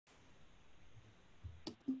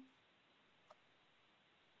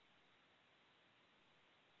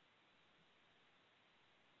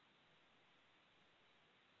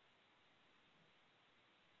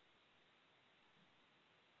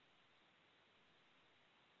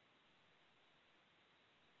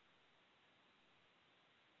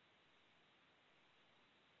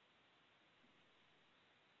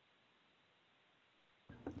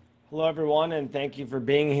Hello, everyone, and thank you for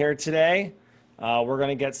being here today. We're going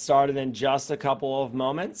to get started in just a couple of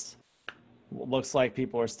moments. Looks like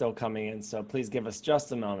people are still coming in, so please give us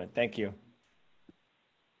just a moment. Thank you.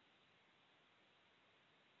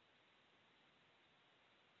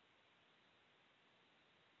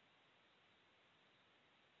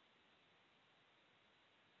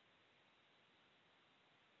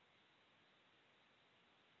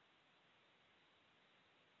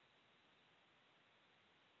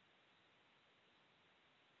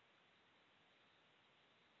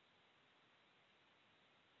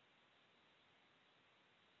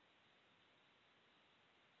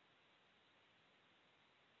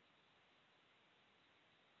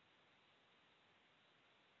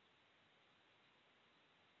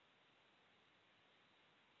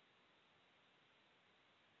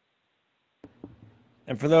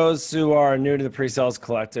 And for those who are new to the PreSales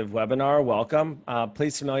Collective webinar, welcome.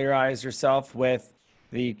 Please familiarize yourself with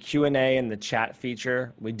the Q&A and the chat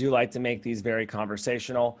feature. We do like to make these very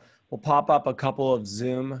conversational. We'll pop up a couple of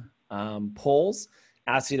Zoom polls,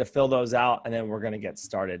 ask you to fill those out, and then we're going to get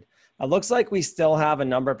started. It looks like we still have a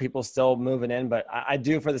number of people still moving in, but I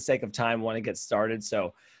do, for the sake of time, want to get started.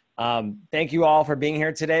 So thank you all for being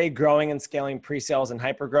here today, growing and scaling pre-sales and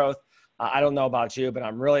hypergrowth. I don't know about you, but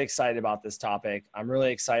I'm really excited about this topic. I'm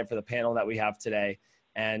really excited for the panel that we have today,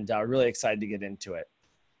 and really excited to get into it.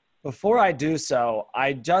 Before I do so,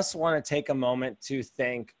 I just want to take a moment to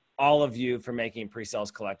thank all of you for making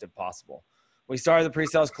PreSales Collective possible. We started the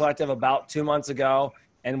PreSales Collective about 2 months ago,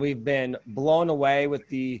 and we've been blown away with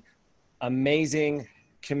the amazing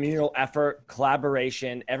communal effort,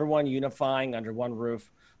 collaboration, everyone unifying under one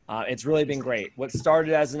roof. It's really been great. What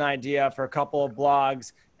started as an idea for a couple of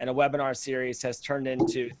blogs and a webinar series has turned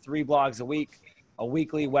into 3 blogs a week, a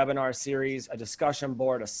weekly webinar series, a discussion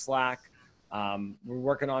board, a Slack. We're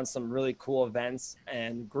working on some really cool events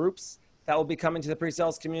and groups that will be coming to the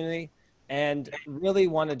pre-sales community, and really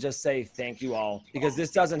want to just say thank you all, because this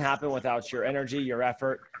doesn't happen without your energy, your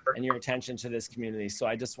effort, and your attention to this community. So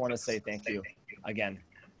I just want to say thank you again.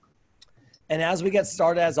 And as we get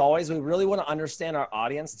started, as always, we really want to understand our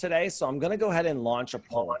audience today. So I'm going to go ahead and launch a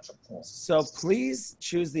poll. So please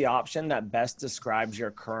choose the option that best describes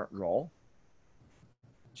your current role,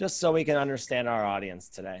 just so we can understand our audience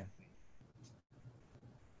today.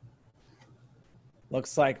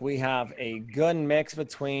 Looks like we have a good mix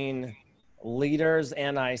between leaders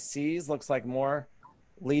and ICs. Looks like more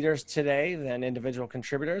leaders today than individual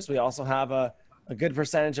contributors. We also have a good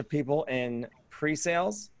percentage of people in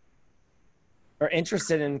pre-sales, are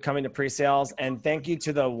interested in coming to pre-sales, and thank you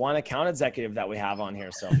to the one account executive that we have on here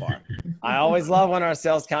so far. I always love when our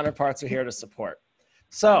sales counterparts are here to support.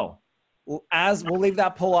 So as we'll leave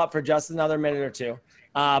that poll up for just another minute or two,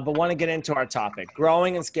 but want to get into our topic,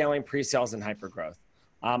 growing and scaling pre-sales and hypergrowth.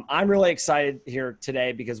 I'm really excited here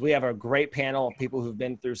today because we have a great panel of people who've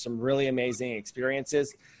been through some really amazing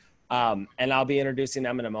experiences, and I'll be introducing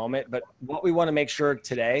them in a moment. But what we want to make sure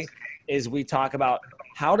today is we talk about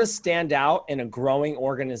how to stand out in a growing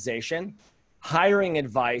organization, hiring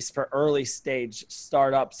advice for early stage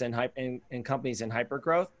startups and companies in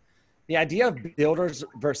hypergrowth, the idea of builders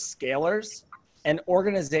versus scalers, and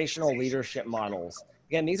organizational leadership models.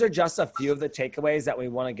 Again, these are just a few of the takeaways that we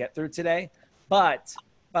want to get through today, but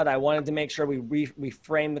I wanted to make sure we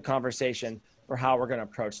frame the conversation for how we're going to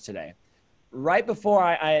approach today. Right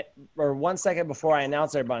before or 1 second before I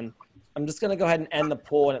announce everyone, I'm just going to go ahead and end the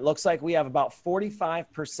poll. And it looks like we have about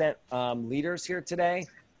 45% leaders here today,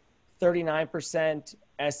 39%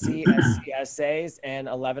 SC, SCSAs, and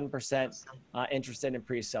 11% interested in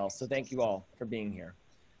pre-sales. So thank you all for being here.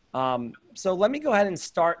 So let me go ahead and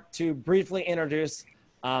start to briefly introduce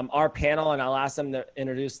our panel, and I'll ask them to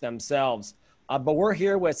introduce themselves. But we're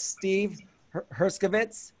here with Steve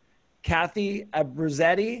Herskovitz, Kathy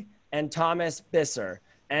Abruzzetti, and Thomas Bisser.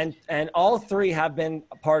 And all 3 have been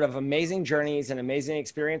a part of amazing journeys and amazing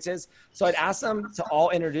experiences. So I'd ask them to all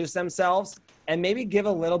introduce themselves and maybe give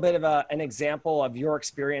a little bit of an example of your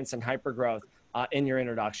experience in hypergrowth in your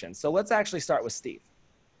introduction. So let's actually start with Steve.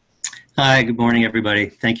 Hi, good morning, everybody.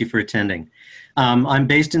 Thank you for attending. I'm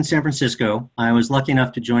based in San Francisco. I was lucky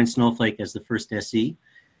enough to join Snowflake as the first SE.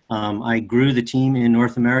 I grew the team in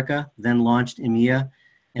North America, then launched EMEA,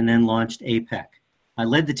 and then launched APAC. I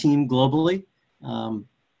led the team globally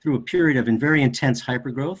through a period of very intense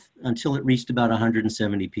hypergrowth until it reached about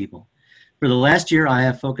 170 people. For the last year, I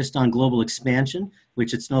have focused on global expansion,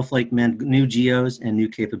 which at Snowflake meant new geos and new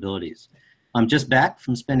capabilities. I'm just back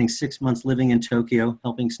from spending 6 months living in Tokyo,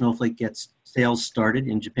 helping Snowflake get sales started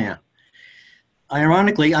in Japan.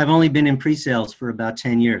 Ironically, I've only been in pre-sales for about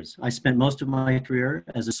 10 years. I spent most of my career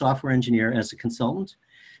as a software engineer, as a consultant,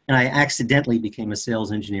 and I accidentally became a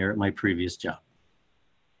sales engineer at my previous job.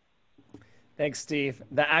 Thanks, Steve.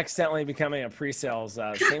 The accidentally becoming a pre-sales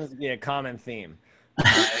seems to be a common theme.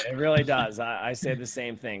 It really does. I say the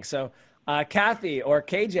same thing. So Kathy or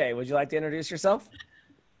KJ, would you like to introduce yourself?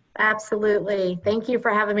 Absolutely. Thank you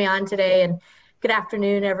for having me on today, and good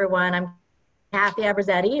afternoon, everyone. I'm Kathy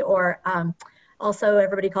Aberzetti, or also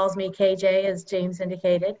everybody calls me KJ, as James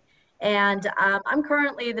indicated. And I'm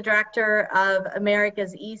currently the Director of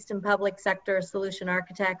America's East and Public Sector Solution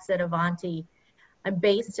Architects at Ivanti. I'm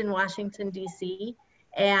based in Washington, D.C.,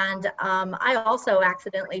 and I also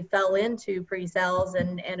accidentally fell into pre-sales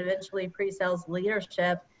and eventually pre-sales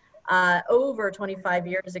leadership over 25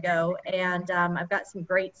 years ago. And I've got some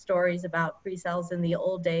great stories about pre-sales in the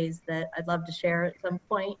old days that I'd love to share at some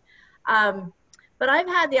point. But I've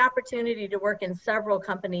had the opportunity to work in several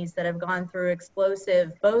companies that have gone through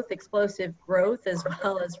both explosive growth as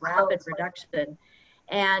well as rapid reduction.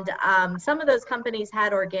 And some of those companies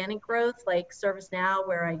had organic growth, like ServiceNow,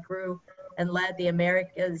 where I grew and led the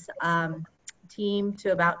Americas team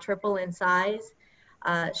to about triple in size.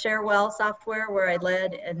 Sharewell Software, where I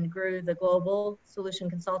led and grew the global solution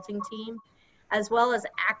consulting team, as well as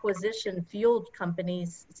acquisition-fueled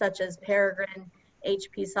companies such as Peregrine,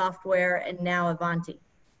 HP Software, and now Ivanti.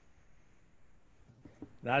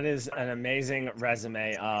 That is an amazing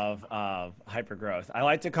resume of HyperGrowth. I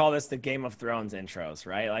like to call this the Game of Thrones intros,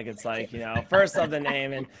 right? Like it's like, you know, first of the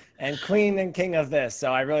name and queen and king of this.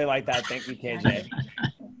 So I really like that. Thank you, KJ.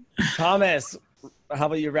 Thomas, how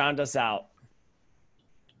about you round us out?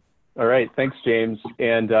 All right. Thanks, James.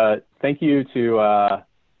 And thank you to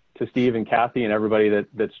Steve and Kathy and everybody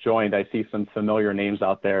that's joined. I see some familiar names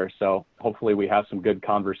out there. So hopefully we have some good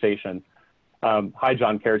conversation. Hi,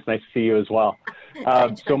 John Kerr. It's nice to see you as well.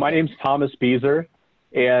 So my name's Thomas Beezer,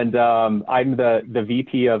 and I'm the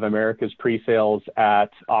VP of America's Pre-Sales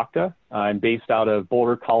at Okta. I'm based out of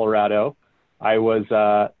Boulder, Colorado. I was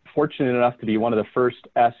fortunate enough to be one of the first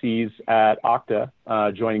SEs at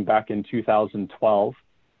Okta, joining back in 2012.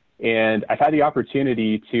 And I've had the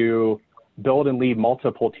opportunity to build and lead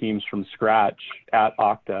multiple teams from scratch at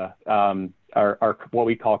Okta, our what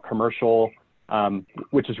we call commercial,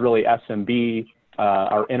 which is really SMB,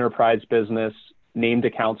 our enterprise business, named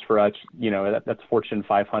accounts for us, you know, that's Fortune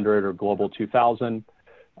 500 or Global 2000,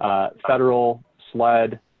 federal,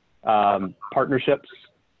 SLED, partnerships,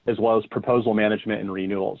 as well as proposal management and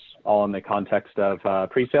renewals, all in the context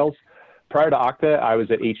of pre-sales. Prior to Okta, I was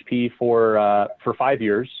at HP for 5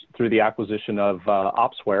 years through the acquisition of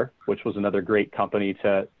Opsware, which was another great company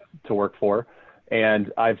to work for.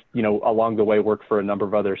 And I've, you know, along the way worked for a number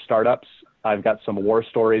of other startups. I've got some war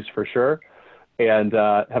stories for sure, and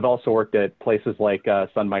have also worked at places like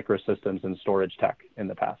Sun Microsystems and Storage Tech in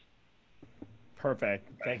the past. Perfect.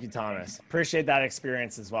 Thank you, Thomas. Appreciate that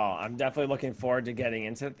experience as well. I'm definitely looking forward to getting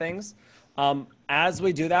into things. As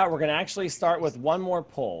we do that, we're going to actually start with one more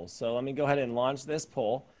poll. So let me go ahead and launch this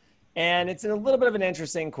poll. And it's a little bit of an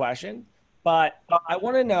interesting question, but I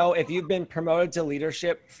want to know if you've been promoted to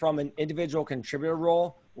leadership from an individual contributor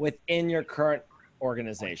role within your current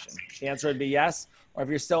organization. The answer would be yes. Or if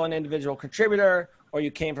you're still an individual contributor or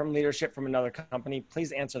you came from leadership from another company,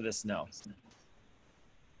 please answer this no.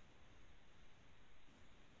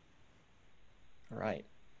 All right.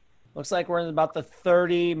 Looks like we're in about the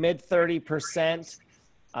mid 30%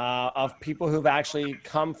 of people who've actually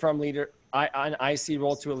come from an IC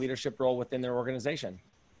role to a leadership role within their organization.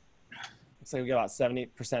 Looks like we got about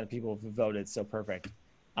 70% of people who voted, so perfect.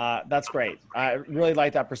 That's great. I really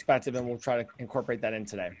like that perspective, and we'll try to incorporate that in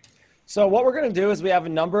today. So what we're going to do is we have a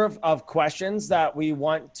number of questions that we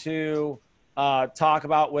want to talk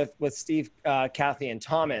about with Steve, Kathy, and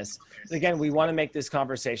Thomas. Again, we want to make this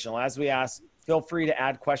conversational. As we ask, feel free to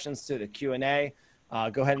add questions to the Q&A.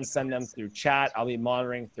 Go ahead and send them through chat. I'll be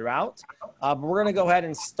monitoring throughout. But we're going to go ahead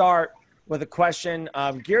and start with a question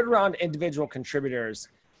geared around individual contributors.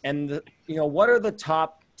 And what are the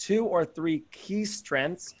top 2 or 3 key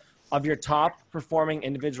strengths of your top performing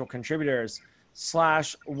individual contributors /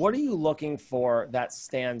 what are you looking for that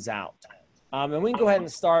stands out? And we can go ahead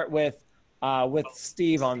and start with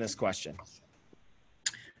Steve on this question.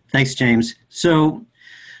 Thanks, James. So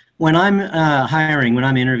when I'm hiring, when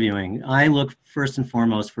I'm interviewing, I look first and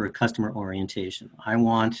foremost for a customer orientation. I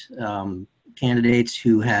want candidates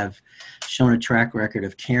who have shown a track record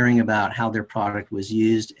of caring about how their product was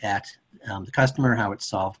used at the customer, how it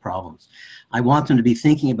solved problems. I want them to be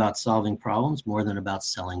thinking about solving problems more than about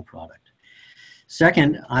selling product.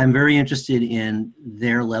 Second, I'm very interested in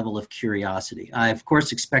their level of curiosity. I, of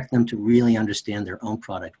course, expect them to really understand their own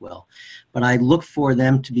product well, but I look for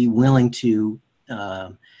them to be willing to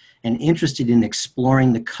and interested in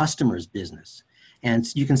exploring the customer's business. And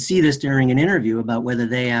you can see this during an interview about whether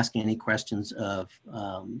they ask any questions of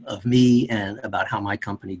me and about how my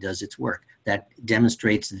company does its work. That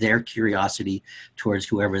demonstrates their curiosity towards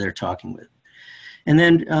whoever they're talking with. And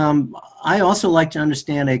then I also like to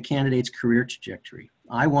understand a candidate's career trajectory.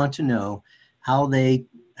 I want to know how they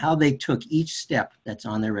took each step that's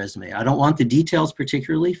on their resume. I don't want the details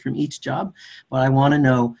particularly from each job, but I want to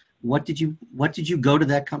know, what did you go to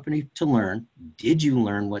that company to learn? Did you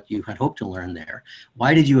learn what you had hoped to learn there?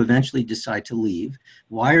 Why did you eventually decide to leave?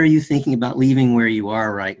 Why are you thinking about leaving where you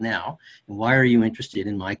are right now? And why are you interested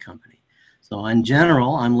in my company? So in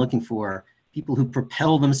general, I'm looking for people who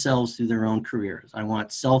propel themselves through their own careers. I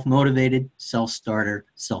want self-motivated, self-starter,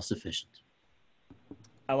 self-sufficient.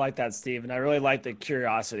 I like that, Steve. And I really like the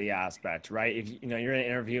curiosity aspect, right? If you're in an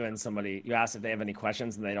interview and somebody, you ask if they have any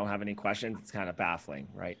questions and they don't have any questions, it's kind of baffling,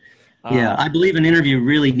 right? Yeah, I believe an interview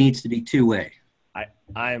really needs to be two-way.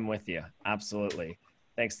 I am with you. Absolutely.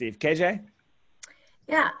 Thanks, Steve. KJ?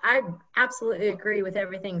 Yeah, I absolutely agree with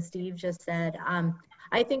everything Steve just said.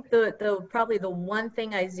 I think probably the one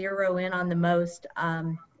thing I zero in on the most,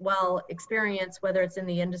 experience, whether it's in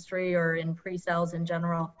the industry or in pre-sales in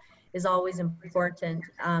general, is always important.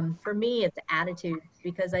 For me, it's attitude,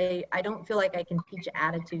 because I don't feel like I can teach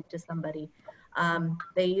attitude to somebody.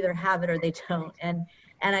 They either have it or they don't. And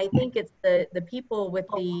I think it's the people with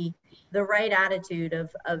the right attitude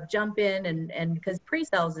of jump in and because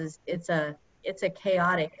pre-sales it's a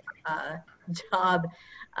chaotic job.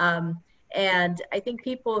 And I think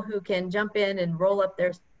people who can jump in and roll up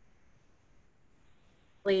their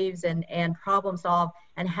sleeves and problem solve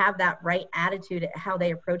and have that right attitude at how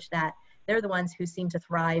they approach that, they're the ones who seem to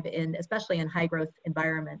thrive especially in high growth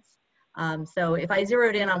environments. So if I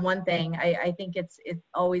zeroed in on one thing, I think it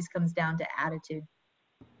always comes down to attitude.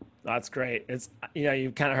 That's great. It's,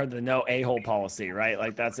 you kind of heard the no a-hole policy, right?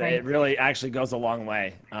 Like right. It really actually goes a long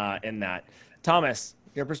way in that. Thomas,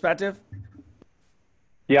 your perspective?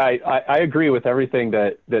 Yeah, I agree with everything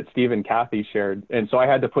that Steve and Kathy shared, and so I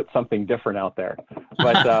had to put something different out there.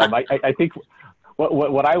 But I think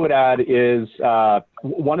what I would add is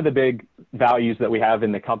one of the big values that we have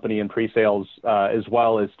in the company in pre-sales, as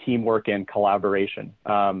well as teamwork and collaboration.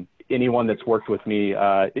 Anyone that's worked with me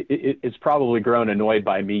is probably grown annoyed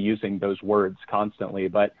by me using those words constantly,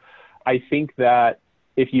 but I think that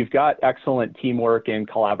if you've got excellent teamwork and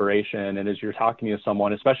collaboration, and as you're talking to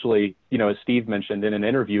someone, especially, as Steve mentioned, in an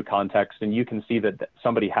interview context, and you can see that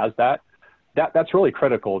somebody has that's really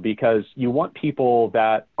critical, because you want people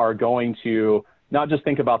that are going to not just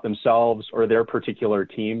think about themselves or their particular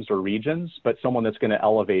teams or regions, but someone that's going to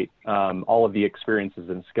elevate all of the experiences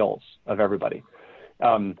and skills of everybody.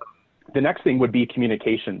 The next thing would be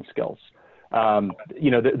communication skills.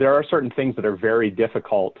 There are certain things that are very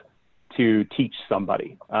difficult to teach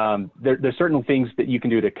somebody. There's certain things that you can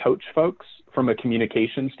do to coach folks from a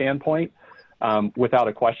communication standpoint, without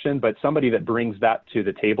a question, but somebody that brings that to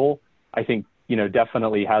the table, I think,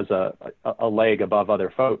 definitely has a leg above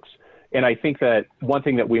other folks. And I think that one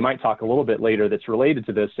thing that we might talk a little bit later that's related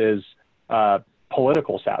to this is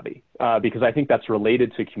political savvy, because I think that's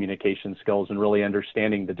related to communication skills and really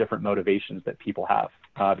understanding the different motivations that people have,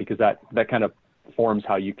 because that kind of forms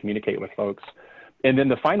how you communicate with folks. And then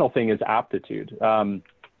the final thing is aptitude.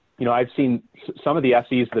 I've seen some of the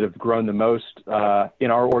SEs that have grown the most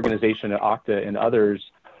in our organization at Okta and others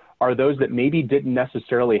are those that maybe didn't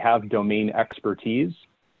necessarily have domain expertise,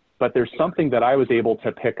 but there's something that I was able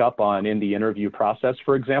to pick up on in the interview process,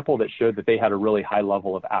 for example, that showed that they had a really high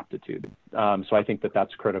level of aptitude. So I think that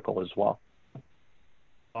that's critical as well.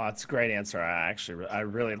 Oh, that's a great answer. I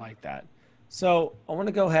really like that. So I want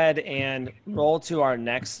to go ahead and roll to our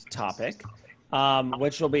next topic,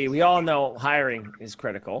 which will be, we all know hiring is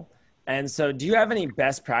critical. And so do you have any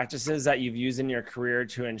best practices that you've used in your career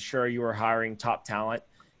to ensure you are hiring top talent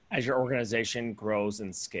as your organization grows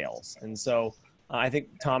and scales? And so I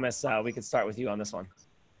think, Thomas, we could start with you on this one.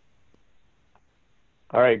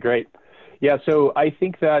 All right, great. Yeah, so I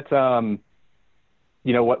think that,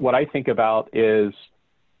 what I think about is,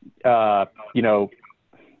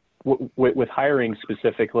 with hiring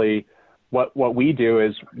specifically, what we do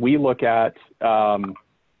is we look at,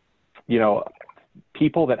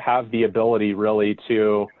 people that have the ability really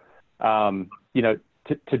to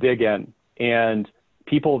dig in, and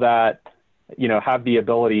people that, have the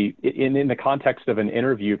ability in the context of an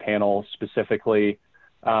interview panel specifically,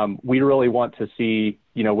 we really want to see,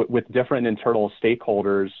 with different internal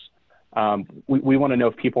stakeholders, we want to know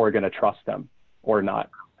if people are going to trust them or not.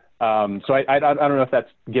 So I don't know if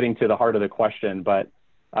that's getting to the heart of the question, but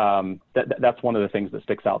that's one of the things that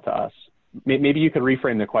sticks out to us. maybe you could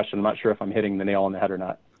reframe the question. I'm not sure if I'm hitting the nail on the head or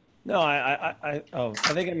not. No, I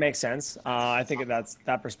think it makes sense. I think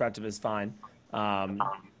that perspective is fine.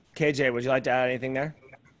 KJ, would you like to add anything there?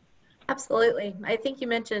 Absolutely. I think you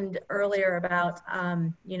mentioned earlier about,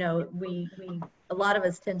 you know, a lot of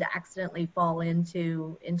us tend to accidentally fall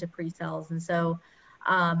into pre-sales. And so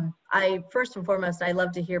first and foremost, I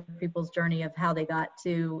love to hear people's journey of how they got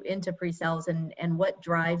into pre-sales and what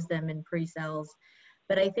drives them in pre-sales.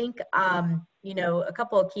 But I think, you know, a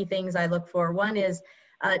couple of key things I look for. One is,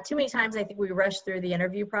 too many times I think we rush through the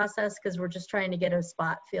interview process because we're just trying to get a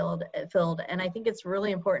spot filled. And I think it's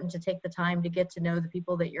really important to take the time to get to know the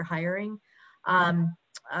people that you're hiring.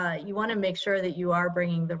 You want to make sure that you are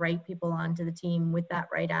bringing the right people onto the team with that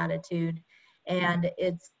right attitude. And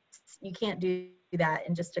you can't do that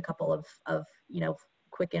in just a couple of you know,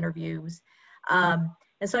 quick interviews.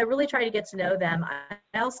 And so I really try to get to know them.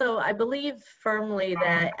 I believe firmly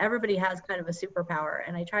that everybody has kind of a superpower,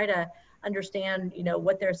 and I try to understand, you know,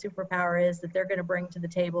 what their superpower is that they're going to bring to the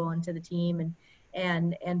table and to the team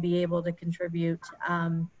and be able to contribute.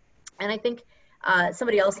 And I think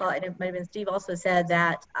somebody else, and it might have been Steve, also said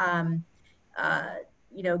that,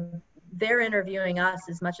 you know, they're interviewing us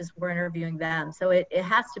as much as we're interviewing them. So it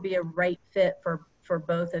has to be a right fit for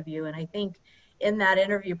both of you. And I think in that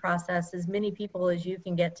interview process, as many people as you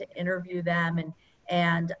can get to interview them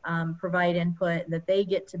and provide input that they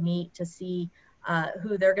get to meet to see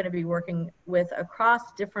who they're going to be working with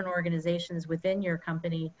across different organizations within your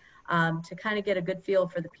company, to kind of get a good feel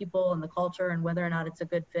for the people and the culture and whether or not it's a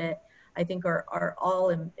good fit, I think are all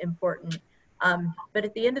important. But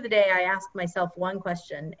at the end of the day, I ask myself one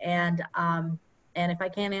question, and if I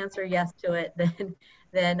can't answer yes to it,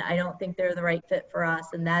 then I don't think they're the right fit for us.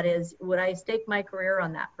 And that is, would I stake my career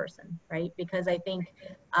on that person, right? Because I think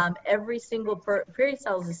every single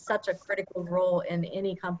pre-sales is such a critical role in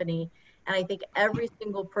any company. And I think every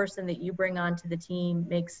single person that you bring onto the team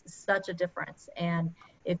makes such a difference. And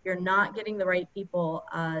if you're not getting the right people,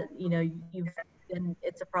 you know, then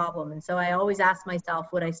it's a problem. And so I always ask myself,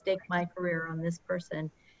 would I stake my career on this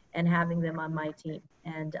person and having them on my team?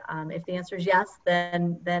 And if the answer is yes,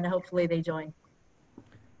 then hopefully they join.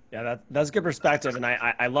 Yeah, that's good perspective. And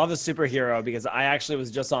I love the superhero, because I actually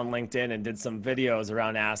was just on LinkedIn and did some videos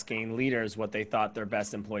around asking leaders what they thought their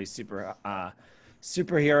best employee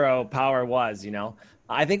superhero power was, you know.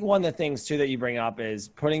 I think one of the things too that you bring up is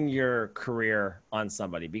putting your career on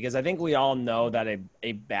somebody, because I think we all know that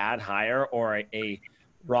a bad hire or a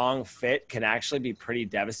wrong fit can actually be pretty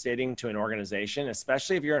devastating to an organization,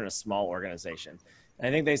 especially if you're in a small organization. And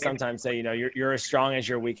I think they sometimes say, you know, you're as strong as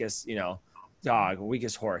your weakest, you know, dog,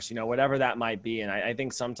 weakest horse, you know, whatever that might be. And I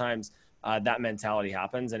think sometimes that mentality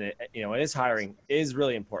happens, and hiring is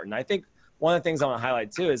really important. I think one of the things I want to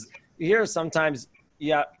highlight too is, you hear sometimes,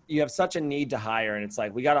 yeah, you have such a need to hire, and it's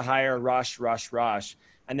like, we got to hire, rush.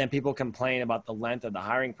 And then people complain about the length of the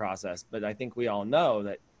hiring process. But I think we all know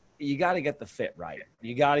that you got to get the fit right.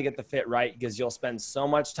 You got to get the fit right, because you'll spend so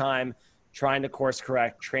much time trying to course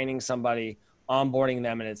correct, training somebody, onboarding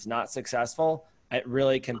them, and it's not successful. It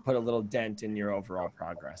really can put a little dent in your overall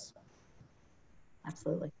progress.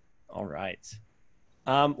 Absolutely. All right.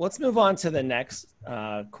 Let's move on to the next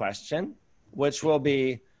question, which will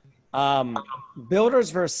be,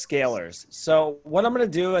 builders versus scalers. So what I'm going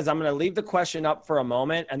to do is I'm going to leave the question up for a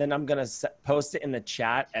moment, and then I'm going to post it in the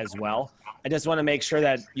chat as well. I just want to make sure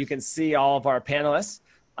that you can see all of our panelists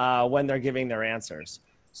when they're giving their answers.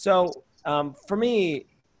 So for me,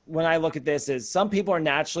 when I look at this, is some people are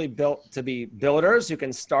naturally built to be builders who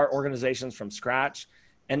can start organizations from scratch,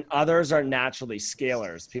 and others are naturally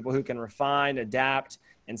scalers, people who can refine, adapt,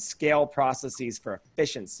 and scale processes for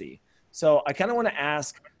efficiency. So I kind of want to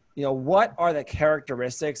ask, you know, what are the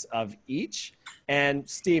characteristics of each? And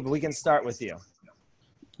Steve, we can start with you.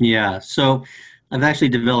 Yeah, so I've actually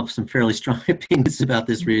developed some fairly strong opinions about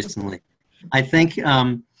this recently. I think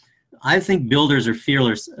builders are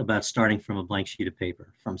fearless about starting from a blank sheet of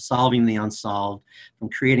paper, from solving the unsolved, from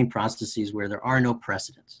creating processes where there are no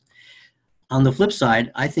precedents. On the flip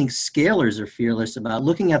side, I think scalers are fearless about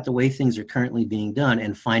looking at the way things are currently being done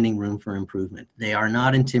and finding room for improvement. They are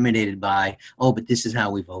not intimidated by, oh, but this is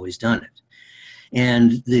how we've always done it.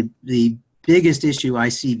 And the biggest issue I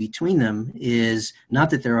see between them is not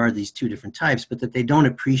that there are these two different types, but that they don't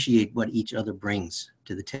appreciate what each other brings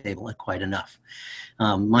to the table quite enough.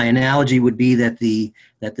 My analogy would be that the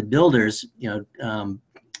builders,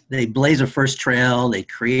 they blaze a first trail, they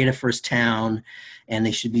create a first town, and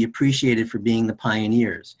they should be appreciated for being the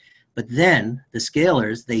pioneers. But then the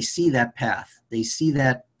scalers, they see that path, they see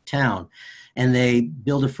that town, and they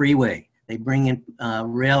build a freeway, They bring in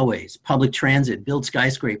railways, public transit, build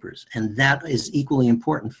skyscrapers, and that is equally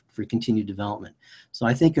important for continued development. So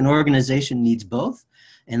I think an organization needs both,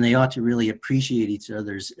 and they ought to really appreciate each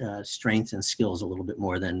other's strengths and skills a little bit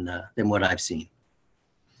more than what I've seen.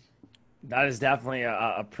 That is definitely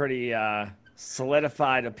a pretty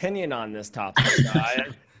solidified opinion on this topic. So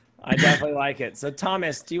I definitely like it. So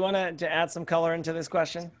Thomas, do you want to add some color into this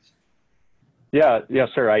question? Yeah,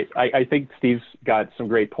 sir. I think Steve's got some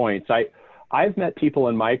great points. I've met people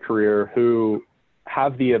in my career who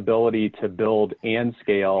have the ability to build and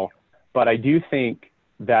scale, but I do think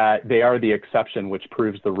that they are the exception, which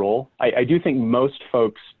proves the rule. I do think most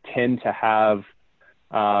folks tend to have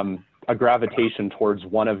a gravitation towards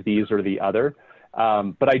one of these or the other.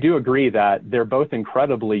 But I do agree that they're both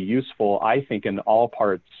incredibly useful, I think, in all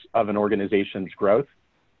parts of an organization's growth.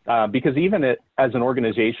 Because even as an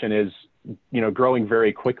organization is, growing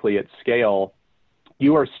very quickly at scale,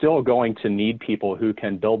 you are still going to need people who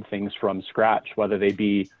can build things from scratch, whether they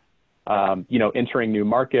be, entering new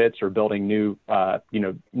markets or building new,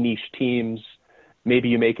 niche teams. Maybe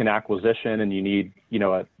you make an acquisition and you need,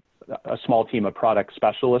 a small team of product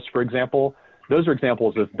specialists, for example. Those are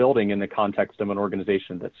examples of building in the context of an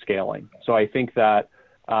organization that's scaling. So I think that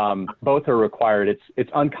both are required.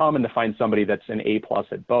 It's uncommon to find somebody that's an A+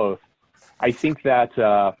 at both. I think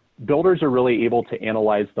that builders are really able to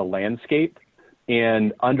analyze the landscape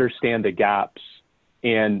and understand the gaps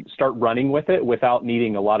and start running with it without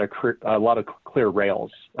needing a lot of clear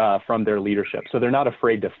rails from their leadership. So they're not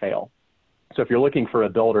afraid to fail. So if you're looking for a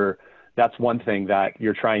builder, that's one thing that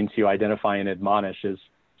you're trying to identify and admonish, is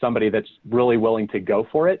somebody that's really willing to go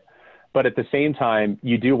for it. But at the same time,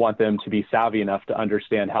 you do want them to be savvy enough to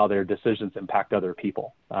understand how their decisions impact other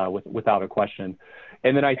people, without a question.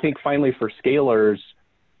 And then I think finally for scalers,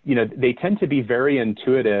 they tend to be very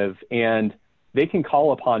intuitive, and they can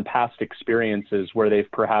call upon past experiences where they've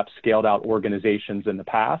perhaps scaled out organizations in the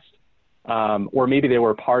past, or maybe they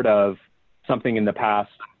were part of something in the past,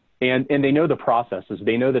 and they know the processes.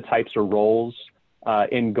 They know the types of roles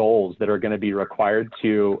and goals that are going to be required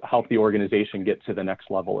to help the organization get to the next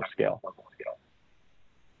level of scale.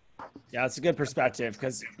 Yeah, it's a good perspective,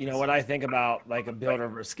 because what I think about like a builder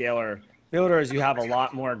versus scaler. Builders, you have a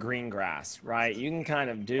lot more green grass, right? You can kind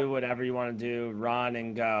of do whatever you want to do, run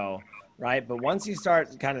and go, right? But once you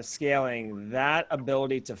start kind of scaling, that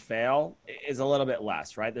ability to fail is a little bit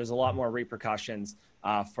less, right? There's a lot more repercussions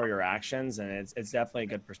for your actions, and it's definitely a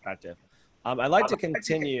good perspective. I'd like to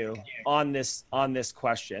continue on this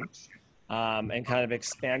question and kind of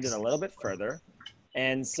expand it a little bit further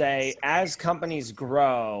and say, as companies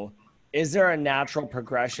grow, is there a natural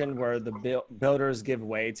progression where the builders give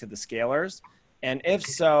way to the scalers? And if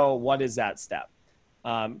so, what is that step?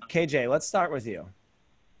 KJ, let's start with you.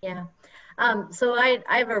 Yeah. So I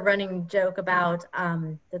have a running joke about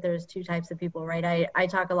that there's two types of people, right? I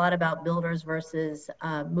talk a lot about builders versus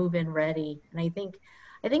move-in ready. And I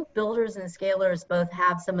think builders and scalers both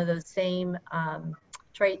have some of those same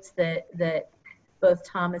traits that both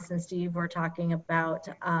Thomas and Steve were talking about,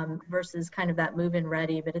 versus kind of that move-in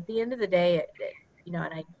ready. But at the end of the day, and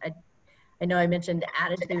I know I mentioned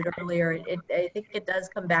attitude earlier. I think it does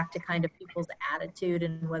come back to kind of people's attitude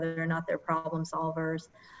and whether or not they're problem solvers.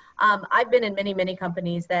 I've been in many, many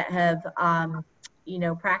companies that have,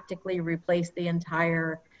 practically replaced the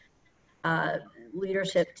entire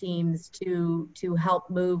leadership teams to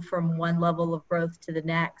help move from one level of growth to the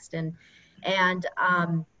next. And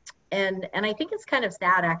I think it's kind of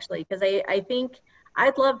sad, actually, because I think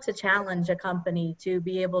I'd love to challenge a company to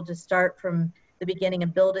be able to start from the beginning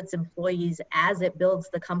and build its employees as it builds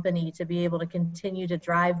the company, to be able to continue to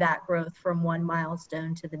drive that growth from one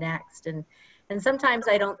milestone to the next. And sometimes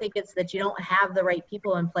I don't think it's that you don't have the right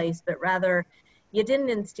people in place, but rather you didn't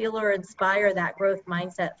instill or inspire that growth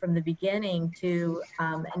mindset from the beginning to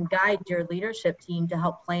and guide your leadership team to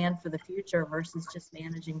help plan for the future versus just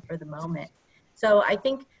managing for the moment. So I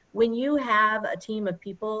think when you have a team of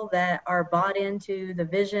people that are bought into the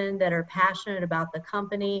vision, that are passionate about the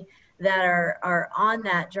company, that are on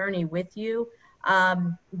that journey with you,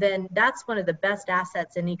 then that's one of the best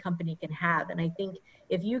assets any company can have. And I think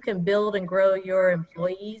if you can build and grow your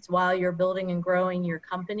employees while you're building and growing your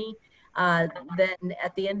company, then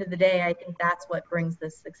at the end of the day, I think that's what brings the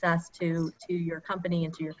success to your company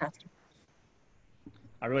and to your customers.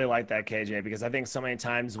 I really like that, KJ, because I think so many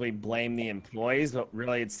times we blame the employees, but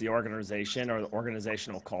really it's the organization or the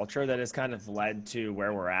organizational culture that has kind of led to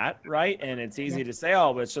where we're at, right? And it's easy to say,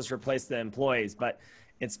 oh, let's just replace the employees, but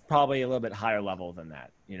it's probably a little bit higher level than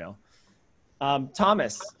that,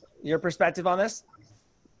 Thomas, your perspective on this?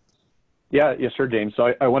 Yeah, sure, James.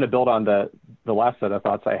 So I want to build on the last set of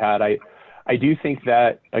thoughts I had. I do think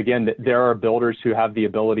that, again, that there are builders who have the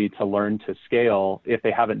ability to learn to scale if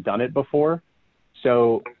they haven't done it before.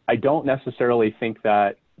 So I don't necessarily think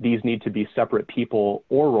that these need to be separate people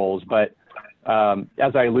or roles, but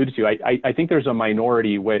as I alluded to, I think there's a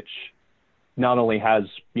minority which not only has,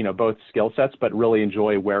 both skill sets, but really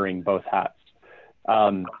enjoy wearing both hats.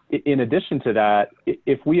 In addition to that,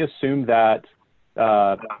 if we assume that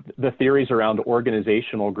the theories around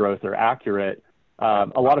organizational growth are accurate,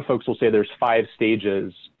 a lot of folks will say there's 5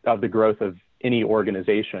 stages of the growth of any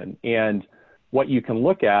organization. And what you can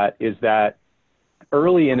look at is that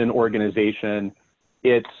early in an organization,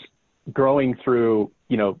 it's growing through,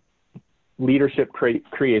 leadership,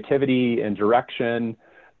 creativity, and direction.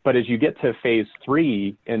 But as you get to phase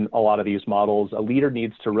 3 in a lot of these models, a leader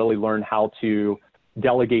needs to really learn how to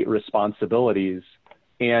delegate responsibilities.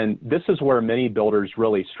 And this is where many builders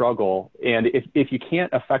really struggle. And if you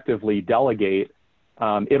can't effectively delegate,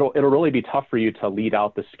 it'll really be tough for you to lead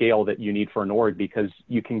out the scale that you need for an org, because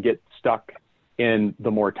you can get stuck in the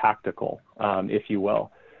more tactical, if you will.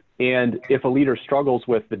 And if a leader struggles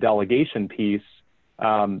with the delegation piece,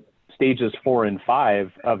 stages 4 and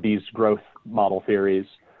 5 of these growth model theories,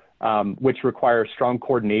 which require strong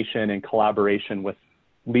coordination and collaboration with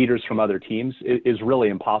leaders from other teams, is really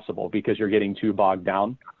impossible because you're getting too bogged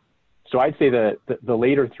down. So I'd say that the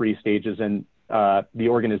later 3 stages in the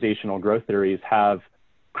organizational growth theories have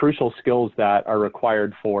crucial skills that are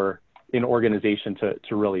required for an organization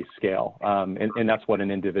to really scale. And that's what an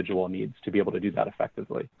individual needs to be able to do that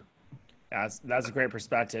effectively. That's a great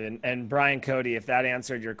perspective. And Brian, Cody, if that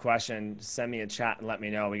answered your question, send me a chat and let me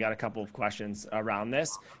know. We got a couple of questions around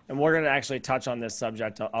this, and we're going to actually touch on this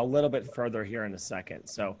subject a little bit further here in a second.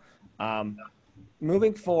 So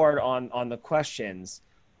moving forward on the questions,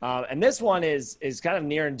 and this one is kind of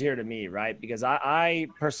near and dear to me, right? Because I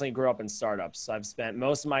personally grew up in startups. I've spent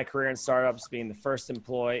most of my career in startups, being the first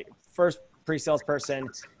pre-sales person,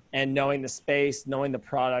 and knowing the space, knowing the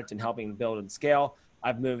product, and helping build and scale.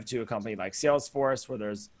 I've moved to a company like Salesforce, where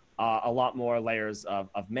there's a lot more layers of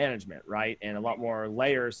management, right? And a lot more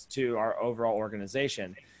layers to our overall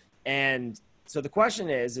organization. And so the question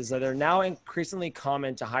is that they're now increasingly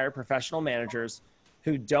common to hire professional managers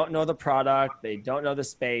who don't know the product, they don't know the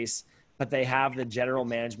space, but they have the general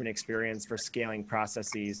management experience for scaling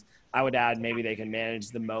processes. I would add, maybe they can manage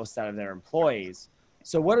the most out of their employees.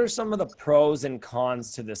 So what are some of the pros and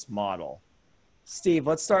cons to this model? Steve,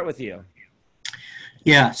 let's start with you.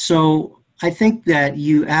 Yeah, so I think that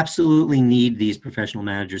you absolutely need these professional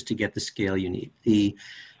managers to get the scale you need. The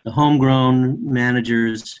homegrown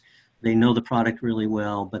managers, they know the product really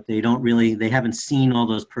well, but they haven't seen all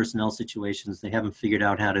those personnel situations. They haven't figured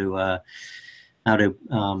out how to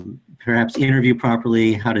perhaps interview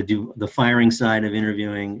properly, how to do the firing side of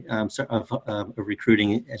interviewing, of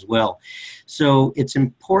recruiting as well. So it's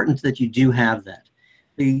important that you do have that.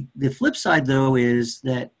 The flip side, though, is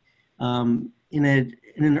that in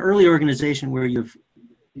an early organization where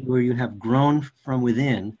you have grown from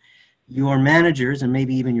within, your managers, and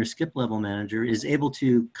maybe even your skip level manager, is able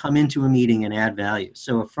to come into a meeting and add value.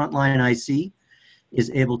 So a frontline IC is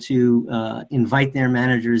able to invite their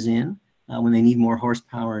managers in when they need more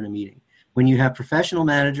horsepower in a meeting. When you have professional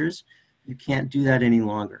managers, you can't do that any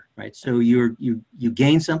longer, right? So you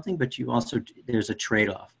gain something, but there's a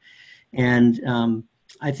trade-off. And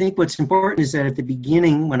I think what's important is that at the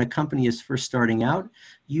beginning, when a company is first starting out,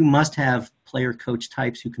 you must have player coach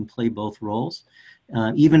types who can play both roles,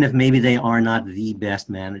 even if maybe they are not the best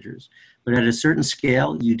managers. But at a certain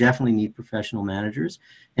scale, you definitely need professional managers.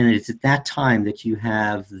 And it's at that time that you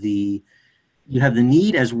have the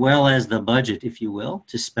need, as well as the budget, if you will,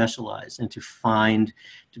 to specialize and to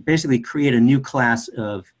basically create a new class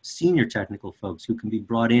of senior technical folks who can be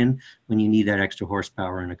brought in when you need that extra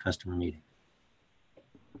horsepower in a customer meeting.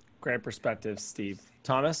 Great perspective, Steve.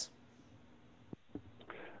 Thomas?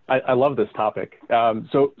 I love this topic.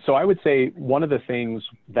 So I would say one of the things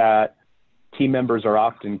that team members are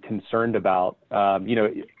often concerned about,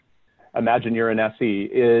 imagine you're an SE,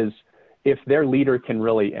 is if their leader can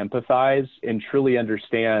really empathize and truly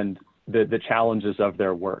understand the challenges of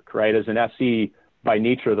their work, right? As an SE, by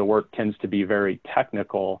nature of the work, tends to be very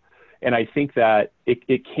technical. And I think that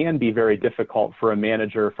it can be very difficult for a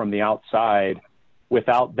manager from the outside,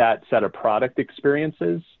 without that set of product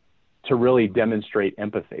experiences, to really demonstrate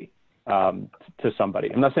empathy to somebody.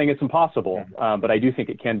 I'm not saying it's impossible, but I do think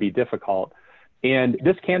it can be difficult. And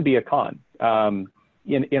this can be a con. And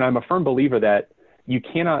I'm a firm believer that you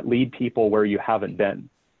cannot lead people where you haven't been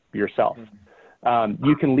yourself.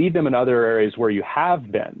 You can lead them in other areas where you have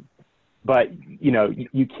been, but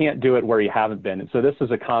you can't do it where you haven't been. And so this is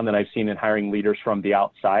a con that I've seen in hiring leaders from the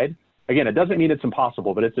outside. Again, it doesn't mean it's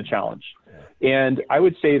impossible, but it's a challenge. And I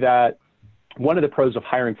would say that one of the pros of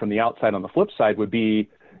hiring from the outside on the flip side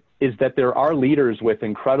is that there are leaders with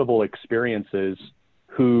incredible experiences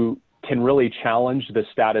who can really challenge the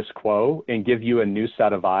status quo and give you a new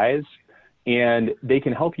set of eyes, and they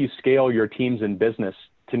can help you scale your teams and business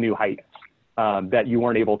to new heights that you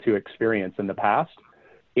weren't able to experience in the past.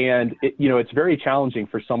 And it's very challenging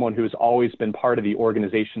for someone who's always been part of the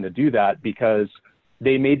organization to do that, because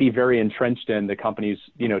they may be very entrenched in the company's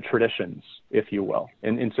traditions, if you will.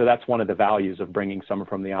 And so that's one of the values of bringing someone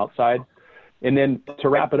from the outside. And then to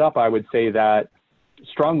wrap it up, I would say that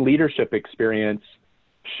strong leadership experience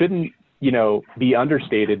shouldn't be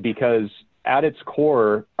understated, because at its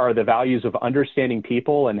core are the values of understanding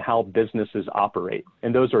people and how businesses operate.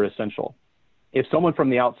 And those are essential. If someone from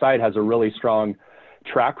the outside has a really strong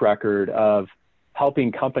track record of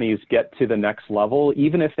helping companies get to the next level,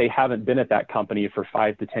 even if they haven't been at that company for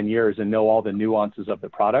 5 to 10 years and know all the nuances of the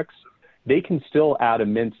products, they can still add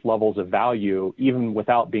immense levels of value even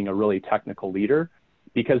without being a really technical leader,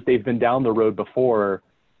 because they've been down the road before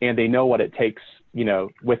and they know what it takes,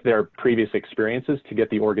 with their previous experiences to get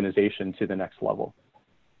the organization to the next level.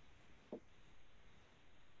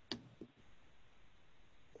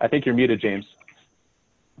 I think you're muted, James.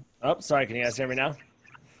 Oh, sorry. Can you guys hear me now?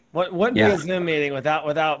 Wouldn't be a Zoom meeting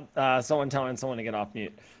without someone telling someone to get off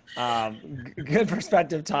mute. Good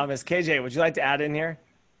perspective, Thomas. KJ, would you like to add in here?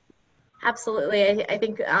 Absolutely. I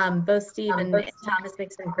think both Steve and Thomas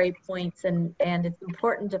make some great points, and it's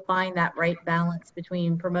important to find that right balance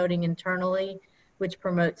between promoting internally, which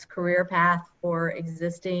promotes career path for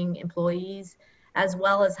existing employees, as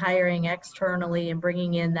well as hiring externally and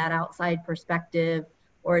bringing in that outside perspective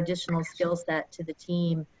or additional skill set to the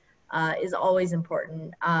team is always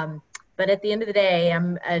important. But at the end of the day,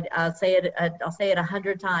 I'll say it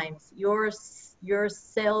 100 times. Your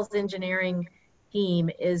sales engineering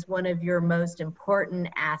team is one of your most important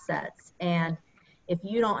assets. And if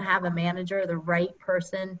you don't have a manager, the right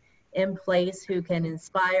person in place who can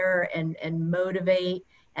inspire and motivate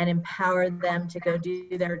and empower them to go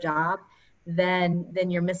do their job, then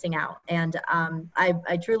you're missing out. And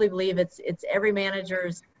I truly believe it's every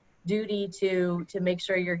manager's duty to make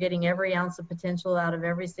sure you're getting every ounce of potential out of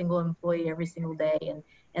every single employee every single day.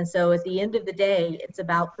 And so at the end of the day, it's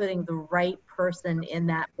about putting the right person in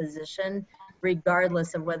that position,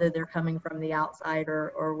 regardless of whether they're coming from the outside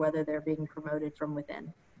or whether they're being promoted from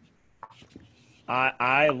within.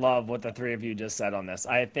 I love what the three of you just said on this.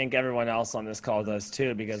 I think everyone else on this call does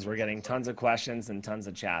too, because we're getting tons of questions and tons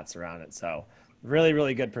of chats around it. So really,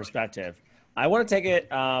 really good perspective. I want to take it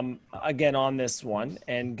again on this one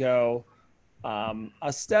and go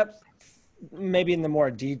a step maybe in the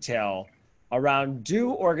more detail around,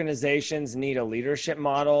 do organizations need a leadership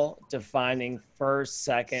model defining first,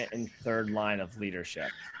 second, and third line of leadership?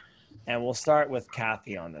 And we'll start with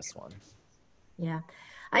Kathy on this one. Yeah,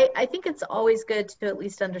 I think it's always good to at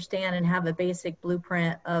least understand and have a basic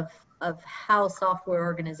blueprint of how software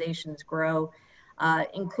organizations grow,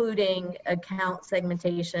 including account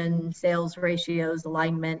segmentation, sales ratios,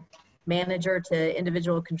 alignment, manager to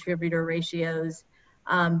individual contributor ratios.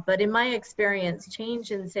 But in my experience,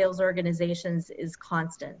 change in sales organizations is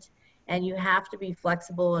constant, and you have to be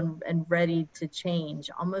flexible and ready to change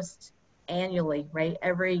almost annually, right?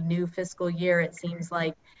 Every new fiscal year, it seems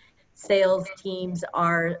like sales teams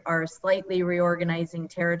are slightly reorganizing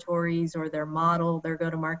territories or their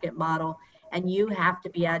go-to-market model, and you have to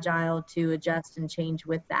be agile to adjust and change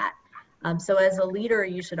with that. So as a leader,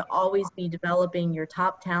 you should always be developing your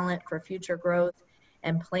top talent for future growth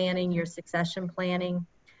and planning your succession planning.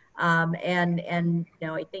 And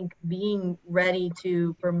I think being ready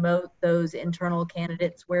to promote those internal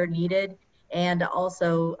candidates where needed, and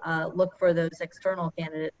also look for those external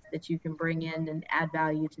candidates that you can bring in and add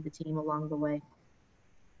value to the team along the way.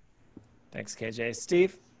 Thanks, KJ.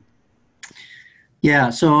 Steve? Yeah,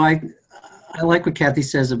 so I like what Kathy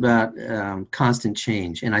says about constant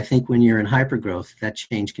change. And I think when you're in hypergrowth, that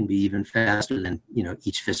change can be even faster than,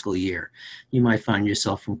 each fiscal year. You might find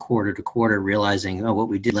yourself from quarter to quarter realizing, oh, what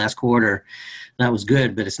we did last quarter, that was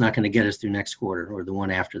good, but it's not going to get us through next quarter or the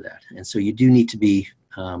one after that. And so you do need to be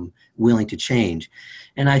willing to change.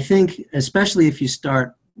 And I think, especially if you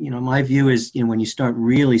start, my view is, when you start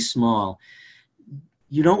really small,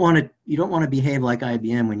 you don't want to behave like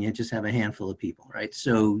IBM when you just have a handful of people, right?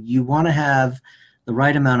 So you want to have the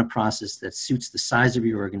right amount of process that suits the size of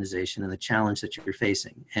your organization and the challenge that you're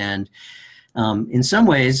facing. And in some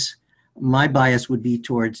ways, my bias would be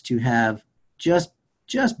towards to have just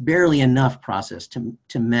barely enough process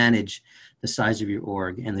to manage the size of your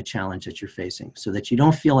org and the challenge that you're facing, so that you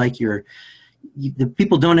don't feel like you're the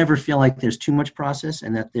people don't ever feel like there's too much process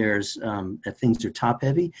and that there's that things are top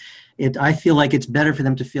heavy. I feel like it's better for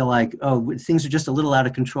them to feel like, oh, things are just a little out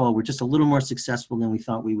of control. We're just a little more successful than we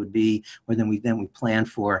thought we would be, or than we planned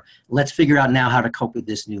for. Let's figure out now how to cope with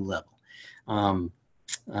this new level.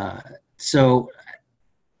 So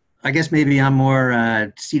I guess maybe I'm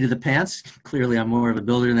more seat of the pants. Clearly, I'm more of a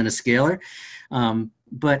builder than a scaler.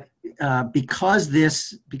 But because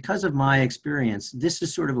of my experience, this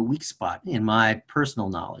is sort of a weak spot in my personal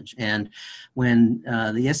knowledge. And when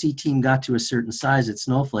the SE team got to a certain size at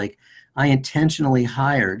Snowflake, I intentionally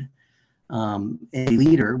hired a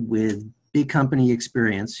leader with big company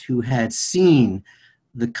experience who had seen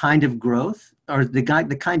the kind of growth or the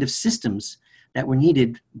kind of systems that were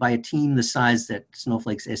needed by a team the size that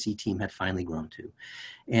Snowflake's SE team had finally grown to.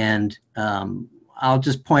 And I'll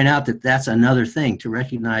just point out that that's another thing to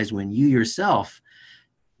recognize when you yourself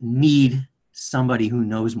need somebody who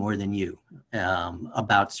knows more than you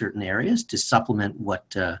about certain areas to supplement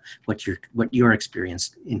what your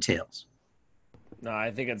experience entails. No,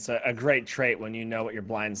 I think it's a great trait when you know what your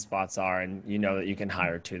blind spots are and you know that you can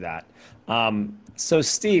hire to that. So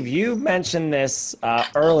Steve, you mentioned this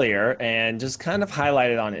earlier and just kind of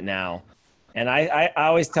highlighted on it now. And I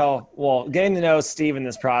always getting to know Steve in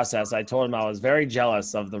this process, I told him I was very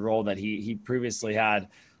jealous of the role that he previously had,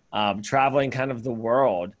 traveling kind of the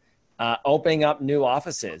world, opening up new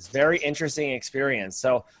offices, very interesting experience.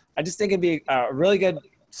 So I just think it'd be a really good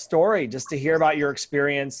story just to hear about your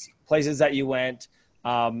experience, places that you went,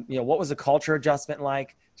 what was the culture adjustment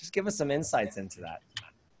like? Just give us some insights into that.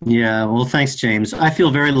 Yeah, well, thanks, James. I feel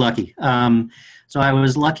very lucky. So I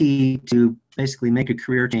was lucky to basically make a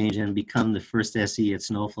career change and become the first SE at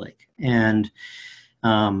Snowflake. And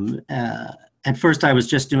at first I was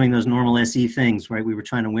just doing those normal SE things, right? We were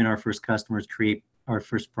trying to win our first customers, create our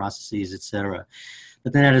first processes, et cetera.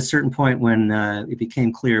 But then at a certain point when it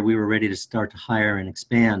became clear we were ready to start to hire and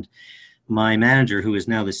expand, my manager, who is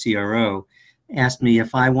now the CRO, asked me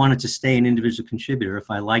if I wanted to stay an individual contributor, if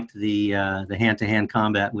I liked the hand-to-hand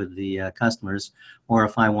combat with the customers, or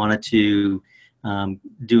if I wanted to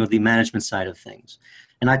do the management side of things.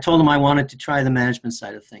 And I told him I wanted to try the management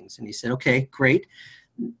side of things. And he said, okay, great.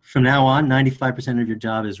 From now on, 95% of your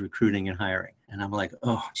job is recruiting and hiring. And I'm like,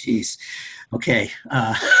 oh, geez, okay.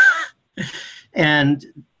 And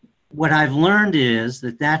what I've learned is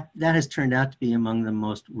that has turned out to be among the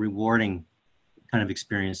most rewarding kind of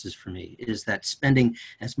experiences for me, is that spending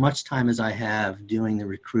as much time as I have doing the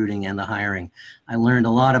recruiting and the hiring, I learned a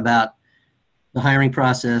lot about the hiring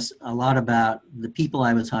process, a lot about the people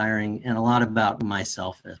I was hiring, and a lot about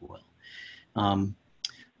myself as well.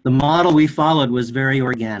 The model we followed was very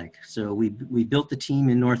organic. So we built the team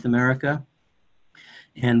in North America,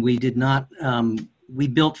 and we did not, we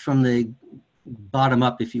built from the bottom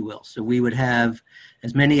up, if you will. So we would have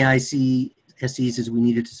as many SEs as we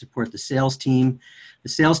needed to support the sales team. The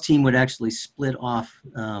sales team would actually split off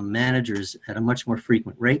managers at a much more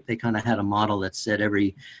frequent rate. They kind of had a model that said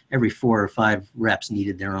every 4 or 5 reps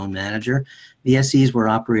needed their own manager. The SEs were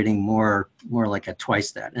operating more like at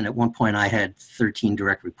twice that. And at one point I had 13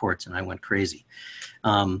 direct reports and I went crazy.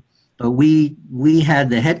 But we had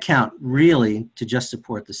the headcount really to just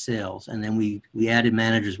support the sales. And then we added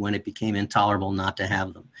managers when it became intolerable not to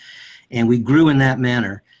have them. And we grew in that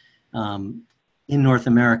manner. In North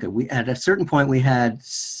America, at a certain point we had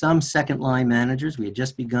some second-line managers. We had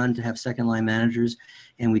just begun to have second-line managers,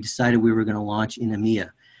 and we decided we were going to launch in EMEA.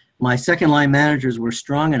 My second-line managers were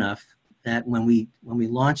strong enough that when we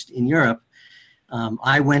launched in Europe,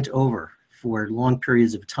 I went over for long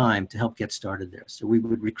periods of time to help get started there. So we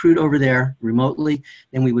would recruit over there remotely,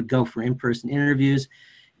 then we would go for in-person interviews,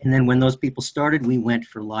 and then when those people started, we went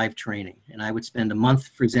for live training. And I would spend a month,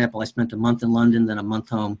 for example, I spent a month in London, then a month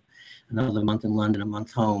home, another month in London, a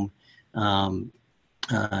month home,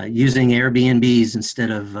 using Airbnbs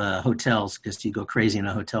instead of hotels, because you go crazy in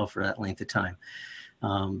a hotel for that length of time.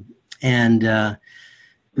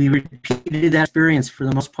 We repeated that experience for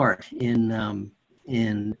the most part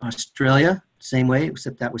in Australia, same way,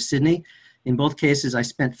 except that was Sydney. In both cases, I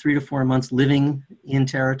spent 3 to 4 months living in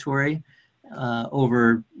territory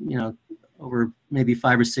over maybe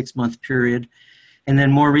 5 or 6 month period. And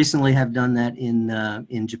then more recently have done that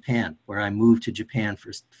in Japan, where I moved to Japan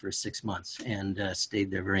for 6 months and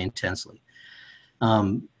stayed there very intensely.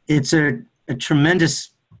 It's a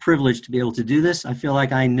tremendous privilege to be able to do this. I feel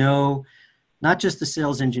like I know not just the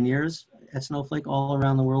sales engineers at Snowflake all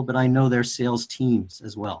around the world, but I know their sales teams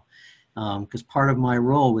as well. Because part of my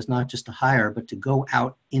role was not just to hire, but to go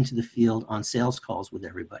out into the field on sales calls with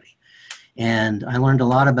everybody. And I learned a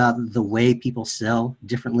lot about the way people sell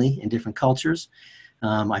differently in different cultures.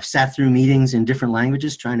 I've sat through meetings in different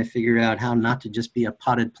languages trying to figure out how not to just be a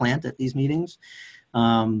potted plant at these meetings,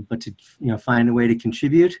 but to find a way to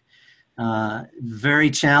contribute. Very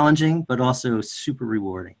challenging, but also super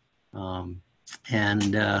rewarding.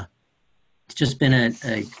 And it's just been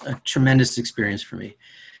a tremendous experience for me.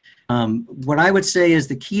 What I would say is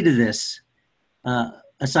the key to this,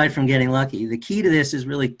 aside from getting lucky, the key to this is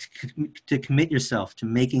really to commit yourself to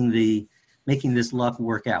making this luck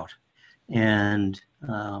work out. And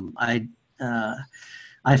I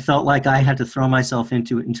felt like I had to throw myself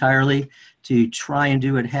into it entirely, to try and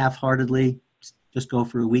do it half-heartedly, just go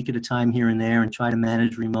for a week at a time here and there and try to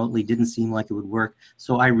manage remotely. Didn't seem like it would work.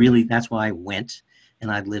 So that's why I went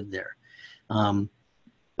and I lived there.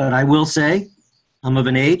 But I will say, I'm of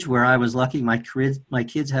an age where I was lucky. My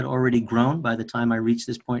kids had already grown by the time I reached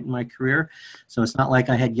this point in my career. So it's not like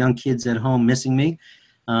I had young kids at home missing me.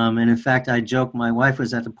 And in fact, I joke, my wife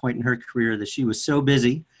was at the point in her career that she was so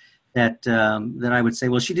busy that I would say,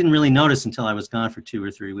 well, she didn't really notice until I was gone for 2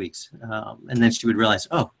 or 3 weeks. And then she would realize,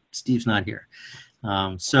 oh, Steve's not here.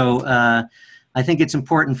 So I think it's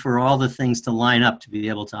important for all the things to line up to be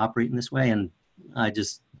able to operate in this way. And I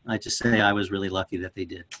just say I was really lucky that they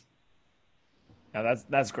did. Yeah,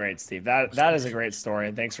 that's great, Steve. That is a great story,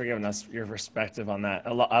 and thanks for giving us your perspective on that.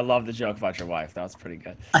 I love the joke about your wife. That was pretty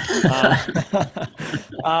good.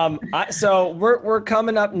 So we're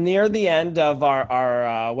coming up near the end of our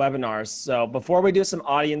webinars. So before we do some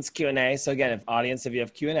audience Q&A, so again, if you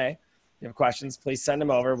have Q&A, you have questions, please send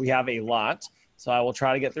them over. We have a lot, so I will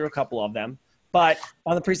try to get through a couple of them. But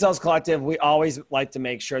on the PreSales Collective, we always like to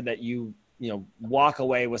make sure that you walk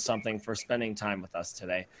away with something for spending time with us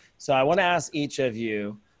today. So I want to ask each of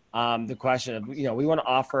you the question of, we want to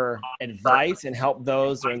offer advice and help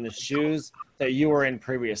those who are in the shoes that you were in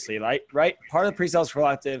previously, right? Part of the PreSales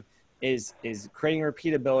Collective is creating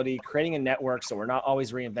repeatability, creating a network so we're not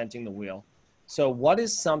always reinventing the wheel. So what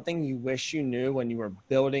is something you wish you knew when you were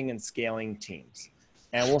building and scaling teams?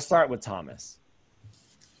 And we'll start with Thomas.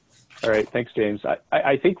 All right, thanks, James.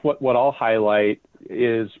 I think what I'll highlight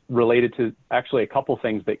is related to actually a couple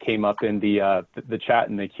things that came up in the chat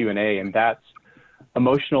and the Q&A, and that's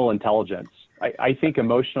emotional intelligence. I think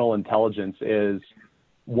emotional intelligence is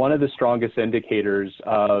one of the strongest indicators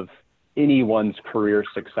of anyone's career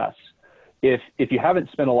success. If you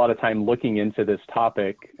haven't spent a lot of time looking into this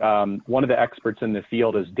topic, one of the experts in the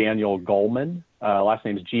field is Daniel Goleman. Last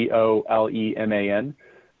name is Goleman.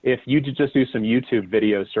 If you just do some YouTube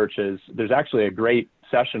video searches, there's actually a great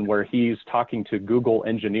session where he's talking to Google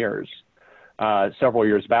engineers several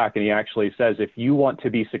years back, and he actually says, if you want to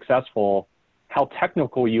be successful, how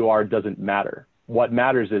technical you are doesn't matter. What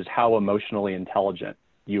matters is how emotionally intelligent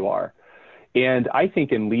you are. And I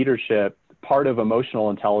think in leadership, part of emotional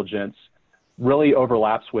intelligence really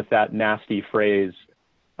overlaps with that nasty phrase,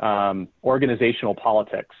 organizational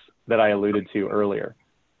politics, that I alluded to earlier.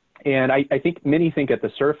 And I think many think at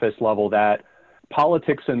the surface level that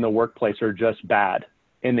politics in the workplace are just bad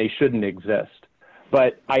and they shouldn't exist.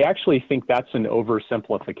 But I actually think that's an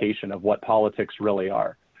oversimplification of what politics really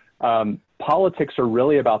are. Politics are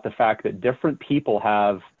really about the fact that different people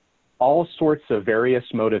have all sorts of various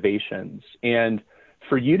motivations. And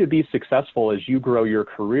for you to be successful as you grow your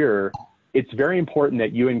career, it's very important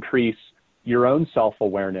that you increase your own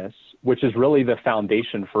self-awareness, which is really the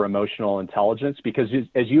foundation for emotional intelligence, because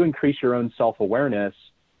as you increase your own self-awareness,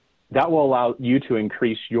 that will allow you to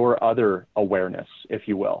increase your other awareness, if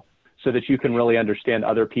you will, so that you can really understand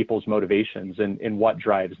other people's motivations and what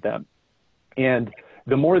drives them. And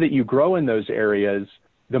the more that you grow in those areas,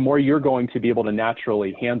 the more you're going to be able to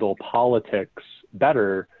naturally handle politics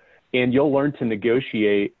better, and you'll learn to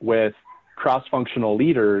negotiate with cross-functional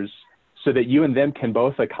leaders so that you and them can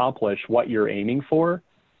both accomplish what you're aiming for,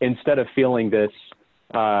 instead of feeling this,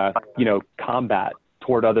 combat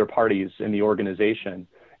toward other parties in the organization.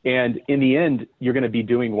 And in the end, you're going to be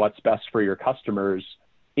doing what's best for your customers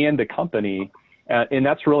and the company. And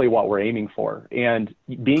that's really what we're aiming for. And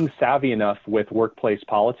being savvy enough with workplace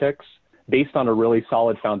politics, based on a really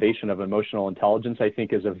solid foundation of emotional intelligence, I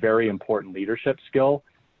think is a very important leadership skill.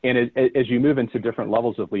 And as you move into different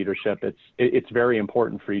levels of leadership, it's very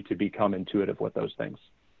important for you to become intuitive with those things.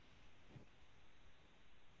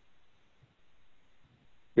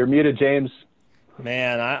 You're muted, James.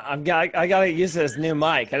 Man, I got to use this new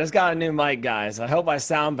mic. I just got a new mic, guys. I hope I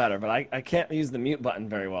sound better, but I can't use the mute button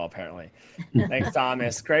very well, apparently. Thanks,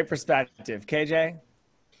 Thomas. Great perspective. KJ?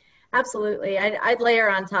 Absolutely. I'd layer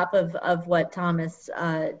on top of what Thomas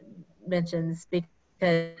mentions,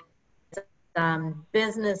 because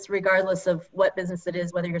business, regardless of what business it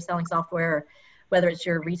is, whether you're selling software, or whether it's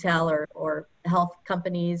your retail or health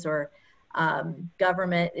companies, or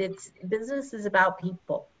government. Business is about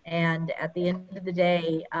people. And at the end of the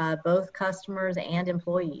day, both customers and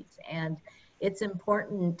employees. And it's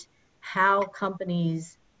important how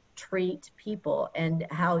companies treat people and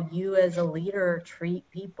how you as a leader treat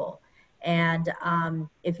people. And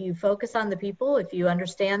if you focus on the people, if you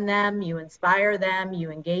understand them, you inspire them,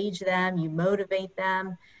 you engage them, you motivate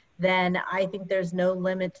them, then I think there's no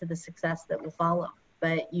limit to the success that will follow.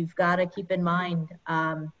 But you've got to keep in mind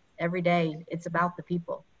every day, it's about the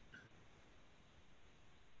people.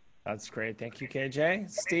 That's great. Thank you, KJ.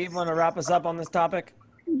 Steve, want to wrap us up on this topic?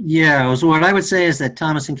 Yeah, so what I would say is that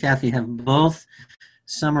Thomas and Kathy have both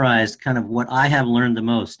summarized kind of what I have learned the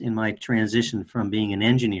most in my transition from being an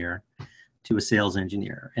engineer to a sales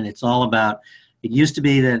engineer. And it's all about, it used to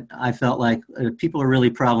be that I felt like people are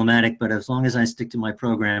really problematic, but as long as I stick to my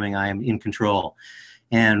programming, I am in control.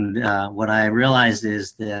 And what I realized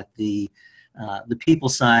is that the people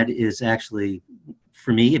side is actually,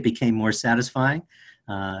 for me, it became more satisfying.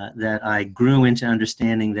 That I grew into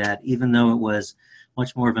understanding that even though it was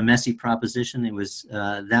much more of a messy proposition, it was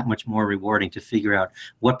that much more rewarding to figure out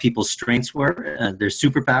what people's strengths were, their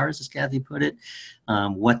superpowers, as Kathy put it,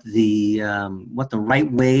 what the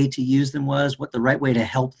right way to use them was, what the right way to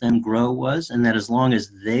help them grow was, and that as long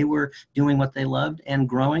as they were doing what they loved and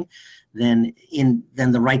growing, then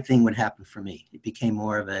the right thing would happen for me. It became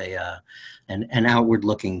more of an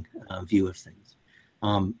outward-looking view of things.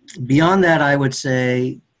 Beyond that, I would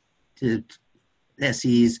say to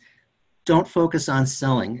SEs, don't focus on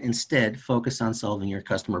selling. Instead, focus on solving your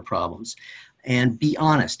customer problems. And be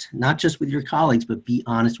honest, not just with your colleagues, but be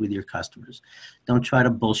honest with your customers. Don't try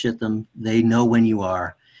to bullshit them. They know when you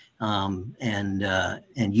are. And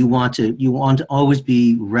you want to always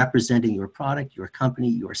be representing your product, your company,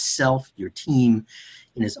 yourself, your team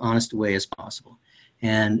in as honest a way as possible.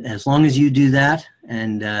 And as long as you do that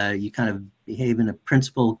and you kind of behave in a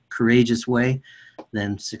principled, courageous way,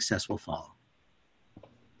 then success will follow.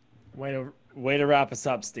 Way to wrap us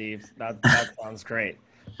up, Steve. That sounds great.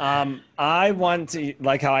 I want to,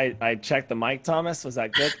 like how I checked the mic, Thomas. Was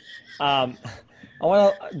that good? I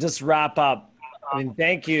want to just wrap up. I mean,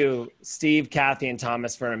 thank you, Steve, Kathy, and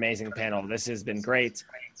Thomas for an amazing panel. This has been great,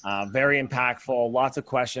 very impactful, lots of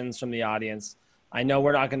questions from the audience. I know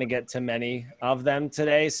we're not going to get to many of them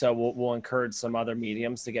today, so we'll encourage some other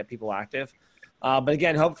mediums to get people active. But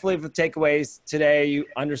again, hopefully the takeaways today, you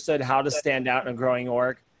understood how to stand out in a growing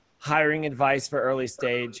org, hiring advice for early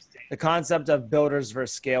stage, the concept of builders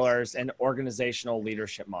versus scalers, and organizational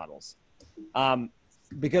leadership models.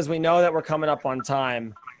 Because we know that we're coming up on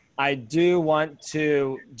time, I do want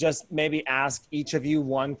to just maybe ask each of you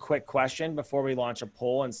one quick question before we launch a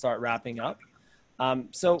poll and start wrapping up.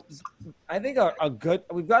 So I think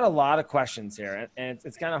we've got a lot of questions here, and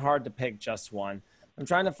it's kind of hard to pick just one. I'm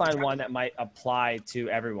trying to find one that might apply to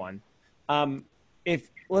everyone.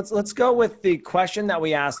 Let's go with the question that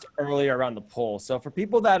we asked earlier around the poll. So for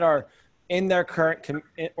people that are in their current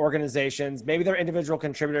organizations, maybe they're individual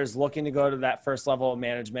contributors looking to go to that first level of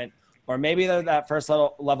management, or maybe they're that first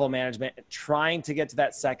level of management trying to get to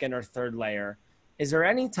that second or third layer. Is there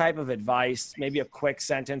any type of advice, maybe a quick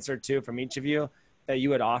sentence or two from each of you, that you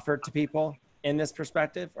would offer to people in this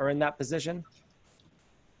perspective or in that position?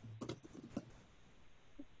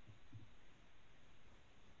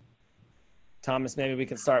 Thomas, maybe we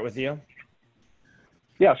can start with you.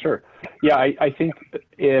 Yeah, sure. Yeah, I think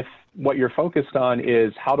if what you're focused on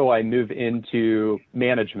is how do I move into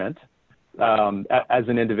management as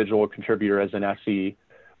an individual contributor, as an SE,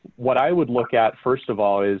 what I would look at first of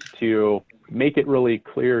all is to make it really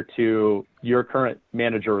clear to your current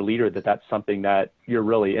manager or leader that that's something that you're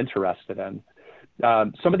really interested in.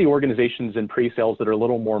 Some of the organizations in pre-sales that are a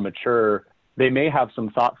little more mature, they may have some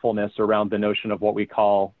thoughtfulness around the notion of what we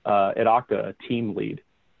call at Okta a team lead.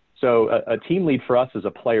 So a team lead for us is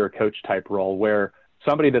a player coach type role where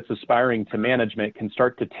somebody that's aspiring to management can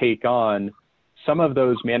start to take on some of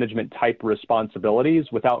those management type responsibilities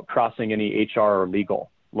without crossing any HR or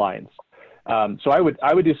legal lines. So I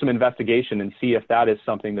would do some investigation and see if that is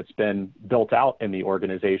something that's been built out in the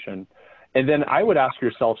organization. And then I would ask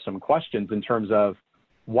yourself some questions in terms of,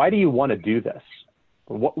 why do you want to do this?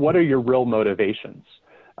 What are your real motivations?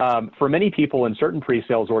 For many people in certain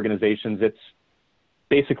pre-sales organizations, it's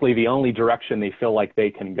basically the only direction they feel like they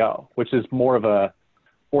can go, which is more of a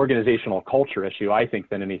organizational culture issue, I think,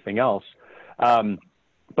 than anything else.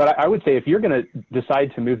 But I would say if you're going to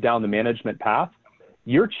decide to move down the management path,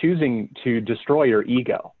 you're choosing to destroy your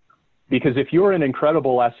ego. Because if you were an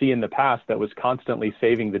incredible SE in the past that was constantly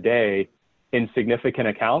saving the day in significant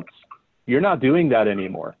accounts, you're not doing that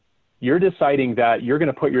anymore. You're deciding that you're going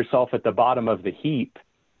to put yourself at the bottom of the heap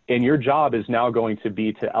And your job is now going to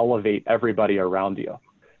be to elevate everybody around you.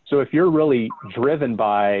 So if you're really driven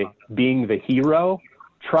by being the hero,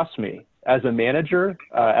 trust me, as a manager,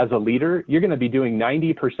 as a leader, you're going to be doing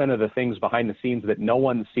 90% of the things behind the scenes that no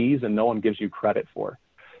one sees and no one gives you credit for.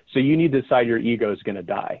 So you need to decide your ego is going to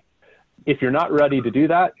die. If you're not ready to do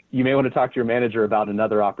that, you may want to talk to your manager about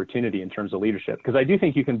another opportunity in terms of leadership, because I do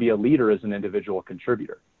think you can be a leader as an individual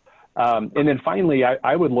contributor. And then finally,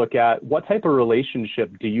 I would look at what type of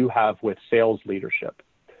relationship do you have with sales leadership?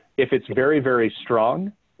 If it's very, very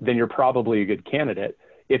strong, then you're probably a good candidate.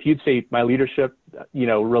 If you'd say my leadership,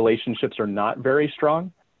 relationships are not very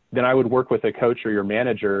strong, then I would work with a coach or your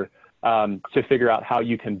manager to figure out how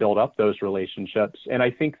you can build up those relationships. And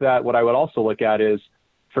I think that what I would also look at is,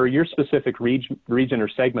 for your specific region or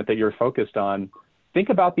segment that you're focused on, think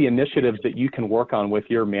about the initiatives that you can work on with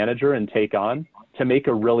your manager and take on to make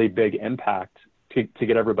a really big impact to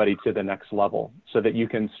get everybody to the next level, so that you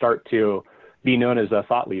can start to be known as a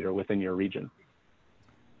thought leader within your region.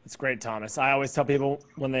 That's great, Thomas. I always tell people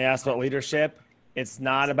when they ask about leadership, it's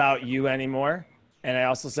not about you anymore. And I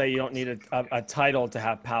also say you don't need a title to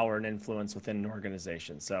have power and influence within an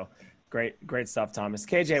organization. So great stuff, Thomas.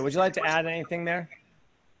 KJ, would you like to add anything there?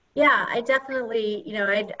 Yeah, I definitely,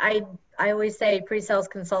 I always say pre-sales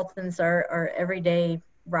consultants are everyday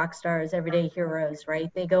rock stars, everyday heroes,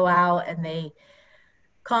 right? They go out and they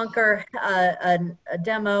conquer a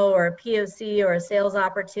demo or a POC or a sales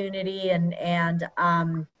opportunity, and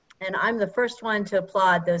I'm the first one to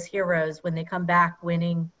applaud those heroes when they come back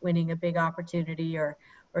winning a big opportunity or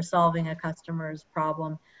solving a customer's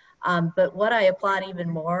problem. But what I applaud even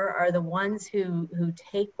more are the ones who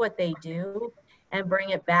take what they do and bring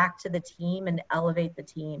it back to the team and elevate the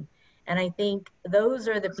team. And I think those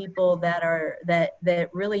are the people that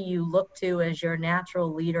really you look to as your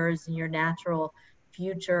natural leaders and your natural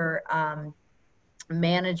future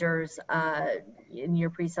managers in your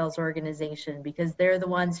pre-sales organization, because they're the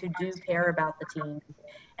ones who do care about the team.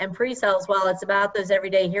 And pre-sales, while it's about those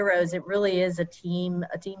everyday heroes, it really is a team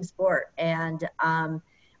sport. And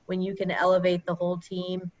when you can elevate the whole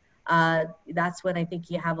team, that's when I think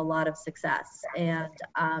you have a lot of success. And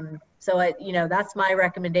so that's my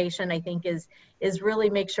recommendation, I think, is really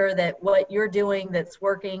make sure that what you're doing that's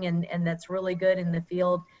working and that's really good in the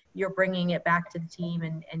field, you're bringing it back to the team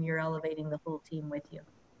and you're elevating the whole team with you.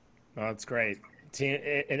 Oh, that's great. Team,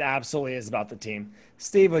 it absolutely is about the team.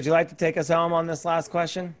 Steve, would you like to take us home on this last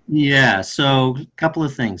question? Yeah, so a couple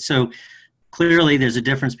of things. So clearly there's a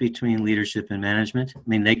difference between leadership and management. I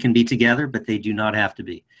mean, they can be together, but they do not have to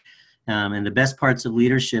be. And the best parts of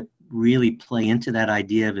leadership really play into that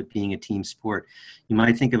idea of it being a team sport. You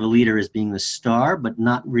might think of a leader as being the star, but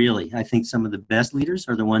not really. I think some of the best leaders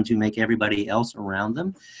are the ones who make everybody else around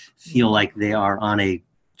them feel like they are on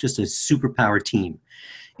just a superpower team.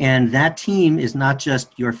 And that team is not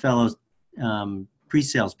just your fellow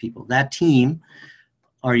pre-sales people. That team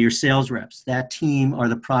are your sales reps. That team are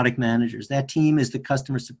the product managers. That team is the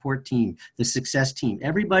customer support team, the success team.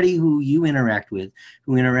 Everybody who you interact with,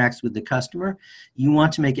 who interacts with the customer, you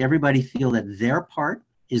want to make everybody feel that their part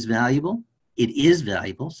is valuable. It is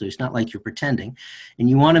valuable, so it's not like you're pretending. And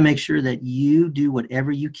you want to make sure that you do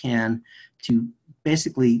whatever you can to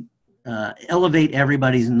basically elevate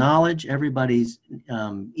everybody's knowledge, everybody's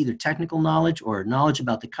either technical knowledge or knowledge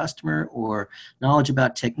about the customer or knowledge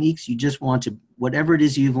about techniques. You just want to, whatever it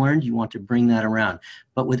is you've learned, you want to bring that around.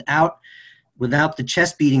 But without the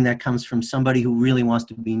chest beating that comes from somebody who really wants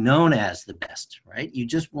to be known as the best, right? You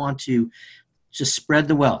just want to just spread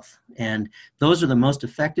the wealth. And those are the most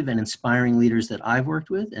effective and inspiring leaders that I've worked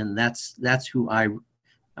with. And that's who I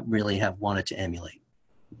really have wanted to emulate.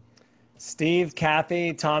 Steve,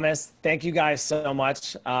 Kathy, Thomas, thank you guys so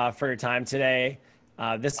much for your time today.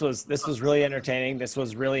 This was really entertaining. This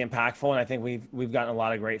was really impactful, and I think we've gotten a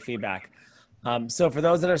lot of great feedback. So for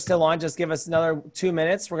those that are still on, just give us another 2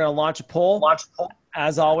 minutes. We're going to launch a poll.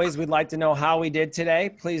 As always, we'd like to know how we did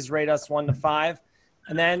today. Please rate us 1 to 5.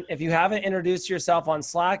 And then if you haven't introduced yourself on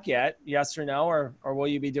Slack yet, yes or no, or will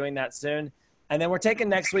you be doing that soon? And then we're taking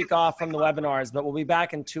next week off from the webinars, but we'll be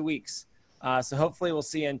back in 2 weeks. So hopefully we'll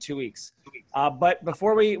see you in 2 weeks. But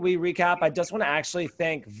before we recap, I just want to actually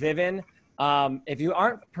thank Vivin. If you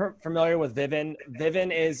aren't familiar with Vivin,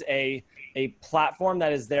 Vivin is a platform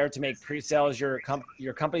that is there to make pre-sales your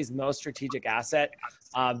company's most strategic asset.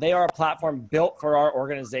 They are a platform built for our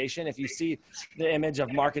organization. If you see the image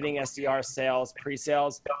of marketing, SDR, sales,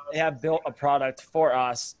 pre-sales, they have built a product for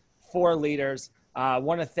us, for leaders. I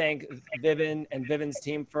want to thank Vivin and Vivin's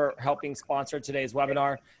team for helping sponsor today's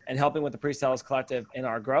webinar and helping with the PreSales Collective in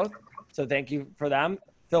our growth. So thank you for them.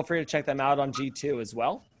 Feel free to check them out on G2 as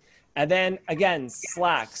well. And then again,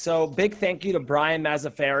 Slack. So big thank you to Brian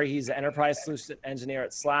Mazzaferri. He's an enterprise solution engineer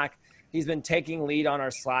at Slack. He's been taking lead on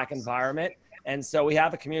our Slack environment. And so we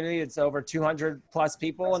have a community that's over 200 plus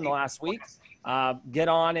people in the last week. Get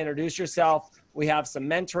on, introduce yourself. We have some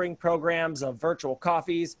mentoring programs of virtual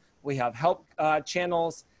coffees. We have help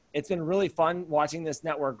channels. It's been really fun watching this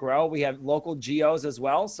network grow. We have local geos as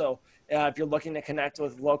well. So if you're looking to connect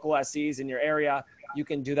with local SEs in your area, you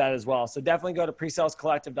can do that as well. So definitely go to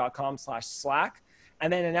presalescollective.com/Slack.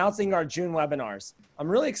 And then announcing our June webinars. I'm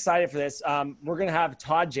really excited for this. We're going to have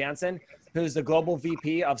Todd Jansen, who's the Global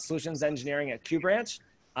VP of Solutions Engineering at QBranch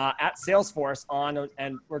at Salesforce on,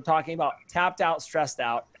 and we're talking about tapped out, stressed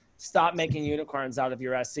out, stop making unicorns out of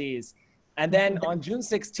your SEs. And then on June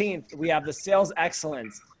 16th, we have the Sales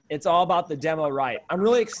Excellence. It's all about the demo right. I'm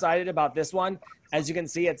really excited about this one. As you can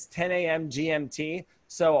see, it's 10 a.m. GMT.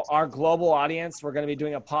 So our global audience, we're going to be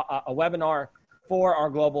doing a webinar for our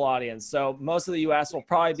global audience. So most of the US will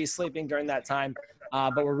probably be sleeping during that time,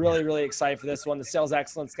 but we're really, really excited for this one. The Sales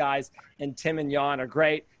Excellence guys and Tim and Jan are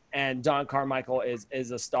great. And Don Carmichael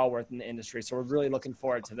is a stalwart in the industry. So we're really looking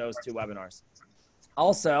forward to those two webinars.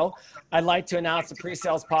 Also, I'd like to announce the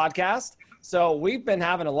Pre-Sales Podcast. So we've been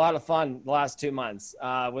having a lot of fun the last 2 months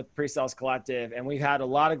with PreSales Collective, and we've had a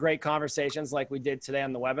lot of great conversations like we did today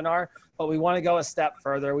on the webinar, but we want to go a step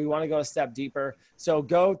further. We want to go a step deeper. So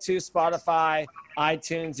go to Spotify,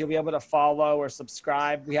 iTunes. You'll be able to follow or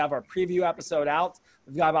subscribe. We have our preview episode out.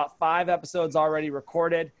 We've got about 5 episodes already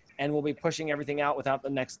recorded, and we'll be pushing everything out without the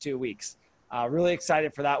next 2 weeks. Really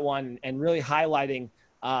excited for that one and really highlighting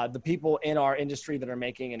the people in our industry that are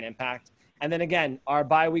making an impact. And then again, our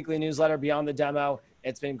bi-weekly newsletter, Beyond the Demo.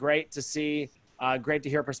 It's been great to see, great to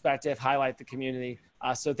hear perspective, highlight the community.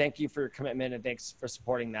 So thank you for your commitment and thanks for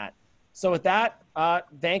supporting that. So with that,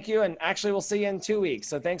 thank you. And actually, we'll see you in 2 weeks.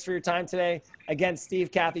 So thanks for your time today. Again,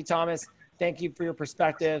 Steve, Kathy, Thomas, thank you for your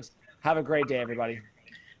perspectives. Have a great day, everybody.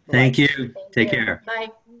 Bye-bye. Thank you. Take care. Bye.